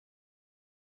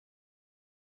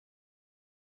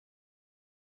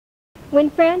When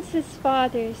Francis'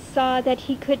 father saw that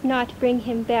he could not bring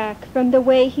him back from the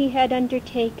way he had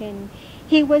undertaken,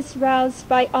 he was roused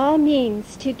by all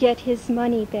means to get his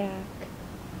money back.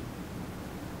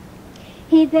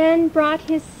 He then brought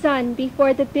his son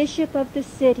before the bishop of the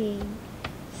city,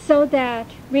 so that,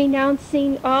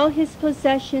 renouncing all his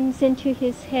possessions into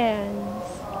his hands,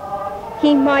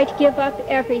 he might give up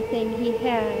everything he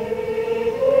had.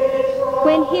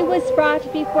 When he was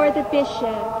brought before the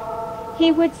bishop,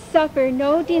 he would suffer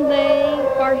no delay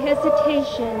or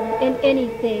hesitation in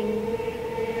anything.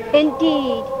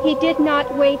 Indeed, he did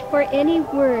not wait for any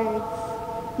words,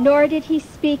 nor did he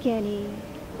speak any,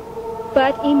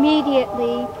 but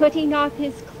immediately putting off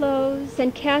his clothes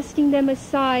and casting them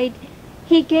aside,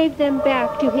 he gave them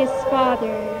back to his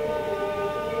father.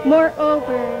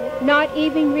 Moreover, not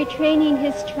even retraining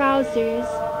his trousers,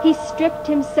 he stripped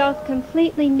himself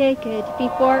completely naked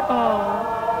before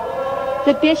all.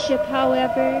 The bishop,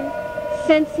 however,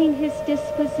 sensing his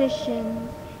disposition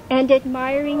and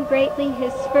admiring greatly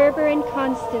his fervor and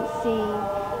constancy,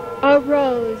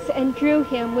 arose and drew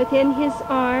him within his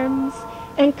arms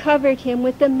and covered him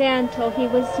with the mantle he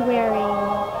was wearing.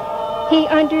 He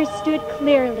understood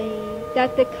clearly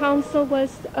that the counsel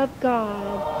was of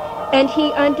God, and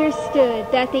he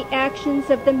understood that the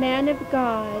actions of the man of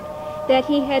God that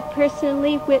he had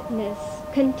personally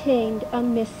witnessed contained a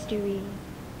mystery.